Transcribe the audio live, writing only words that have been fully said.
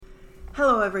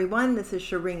Hello everyone, this is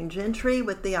Shireen Gentry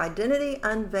with the Identity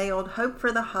Unveiled Hope for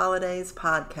the Holidays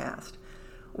podcast.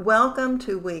 Welcome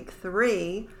to week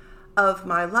 3 of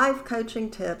my life coaching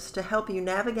tips to help you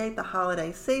navigate the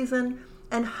holiday season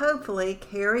and hopefully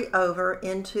carry over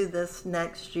into this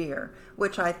next year,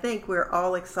 which I think we're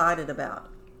all excited about.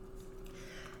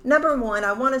 Number 1,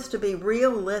 I want us to be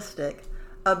realistic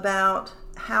about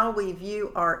how we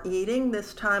view our eating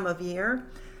this time of year.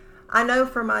 I know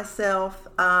for myself,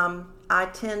 I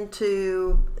tend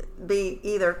to be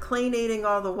either clean eating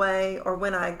all the way, or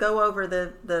when I go over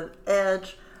the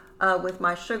edge with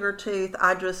my sugar tooth,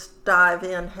 I just dive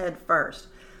in head first.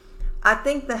 I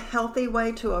think the healthy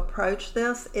way to approach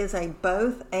this is a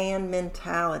both and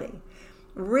mentality,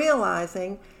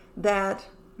 realizing that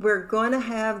we're going to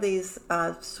have these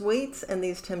sweets and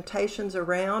these temptations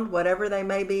around, whatever they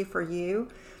may be for you.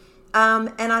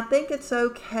 And I think it's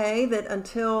okay that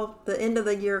until the end of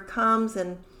the year comes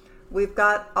and we've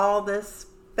got all this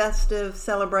festive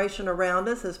celebration around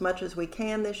us as much as we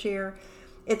can this year,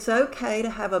 it's okay to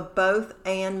have a both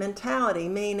and mentality,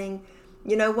 meaning,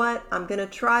 you know what, I'm going to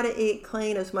try to eat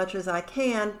clean as much as I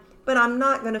can, but I'm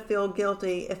not going to feel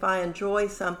guilty if I enjoy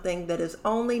something that is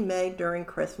only made during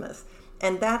Christmas.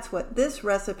 And that's what this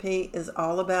recipe is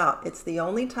all about. It's the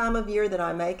only time of year that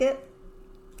I make it,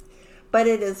 but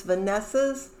it is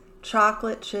Vanessa's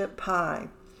chocolate chip pie.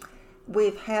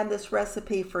 We've had this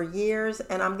recipe for years,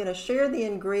 and I'm going to share the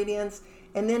ingredients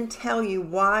and then tell you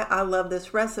why I love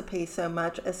this recipe so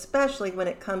much, especially when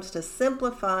it comes to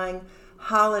simplifying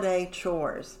holiday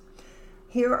chores.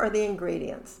 Here are the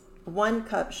ingredients: 1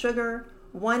 cup sugar,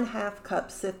 1/2 cup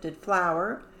sifted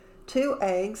flour, 2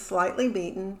 eggs slightly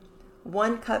beaten,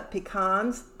 1 cup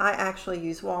pecans, I actually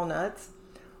use walnuts,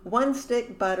 1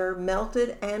 stick butter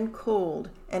melted and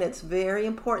cooled, and it's very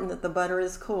important that the butter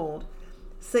is cooled,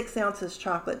 6 ounces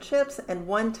chocolate chips, and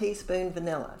 1 teaspoon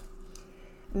vanilla.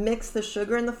 Mix the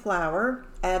sugar and the flour,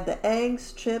 add the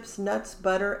eggs, chips, nuts,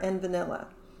 butter, and vanilla.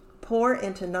 Pour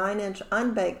into 9-inch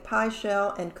unbaked pie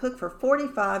shell and cook for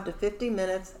 45 to 50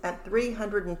 minutes at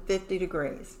 350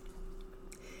 degrees.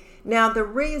 Now, the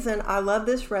reason I love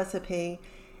this recipe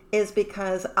is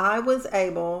because I was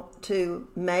able to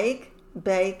make,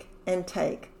 bake, and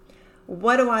take.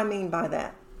 What do I mean by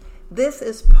that? This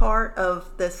is part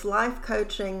of this life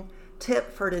coaching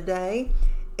tip for today,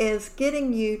 is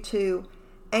getting you to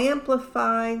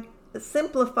simplify,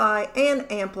 and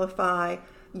amplify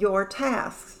your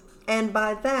tasks. And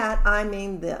by that, I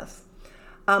mean this.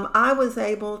 I was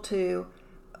able to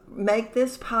make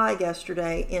this pie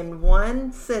yesterday in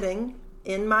one sitting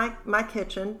in my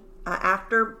kitchen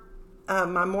after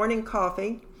my morning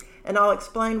coffee, and I'll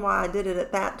explain why I did it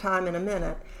at that time in a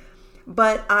minute.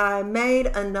 But I made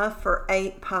enough for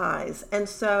 8 pies. And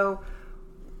so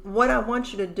what I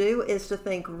want you to do is to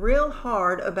think real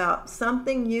hard about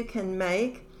something you can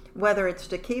make, whether it's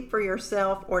to keep for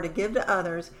yourself or to give to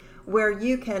others, where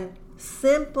you can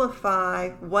simplify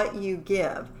what you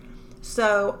give.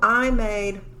 So I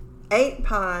made 8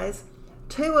 pies,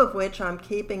 2 of which I'm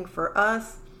keeping for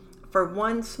us, for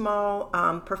one small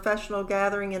professional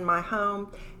gathering in my home,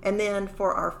 and then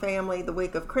for our family the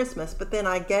week of Christmas. But then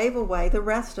I gave away the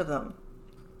rest of them.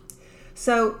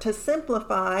 So to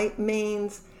simplify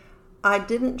means I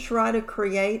didn't try to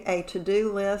create a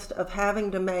to-do list of having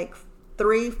to make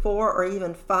 3, 4, or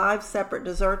even 5 separate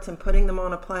desserts and putting them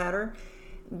on a platter.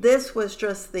 This was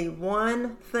just the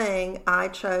one thing I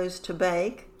chose to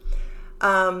bake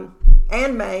and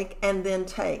make and then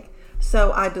take.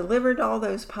 So I delivered all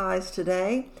those pies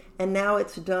today, and now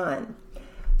it's done.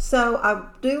 So I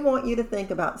do want you to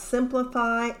think about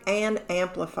simplify and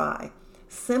amplify.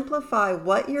 Simplify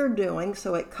what you're doing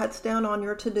so it cuts down on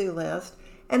your to-do list,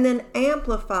 and then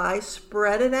amplify,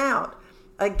 spread it out.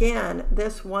 Again,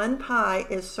 this one pie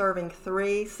is serving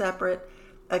 3 separate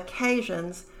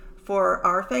occasions for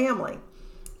our family.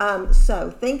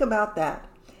 So think about that.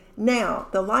 Now,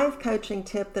 the life coaching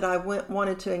tip that I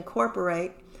wanted to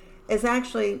incorporate is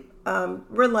actually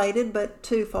related but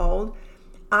twofold.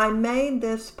 I made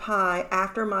this pie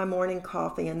after my morning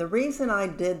coffee, and the reason I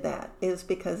did that is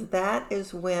because that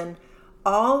is when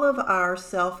all of our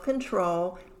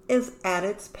self-control is at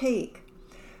its peak.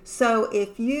 So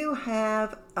if you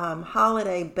have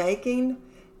holiday baking,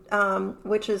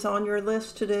 which is on your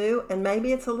list to do, and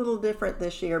maybe it's a little different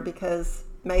this year because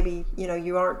maybe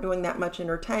you aren't doing that much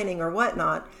entertaining or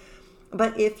whatnot,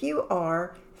 but if you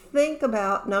are, think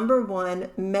about, number 1,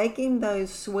 making those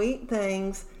sweet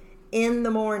things in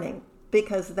the morning,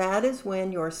 because that is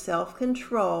when your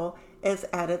self-control is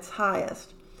at its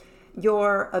highest.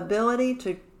 Your ability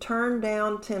to turn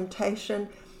down temptation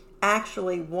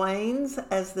actually wanes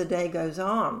as the day goes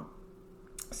on.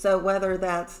 So whether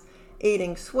that's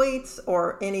eating sweets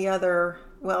or any other,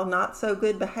 not so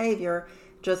good behavior,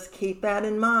 just keep that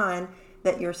in mind,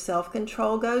 that your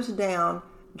self-control goes down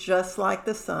just like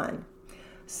the sun.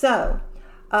 So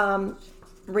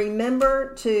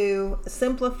remember to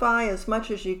simplify as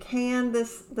much as you can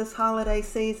this holiday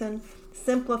season.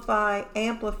 Simplify,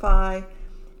 amplify,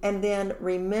 and then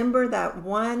remember that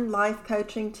one life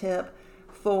coaching tip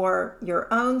for your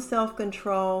own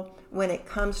self-control when it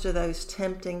comes to those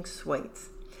tempting sweets.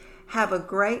 Have a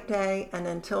great day, and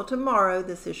until tomorrow,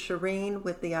 this is Shireen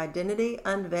with the Identity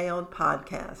Unveiled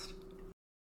podcast.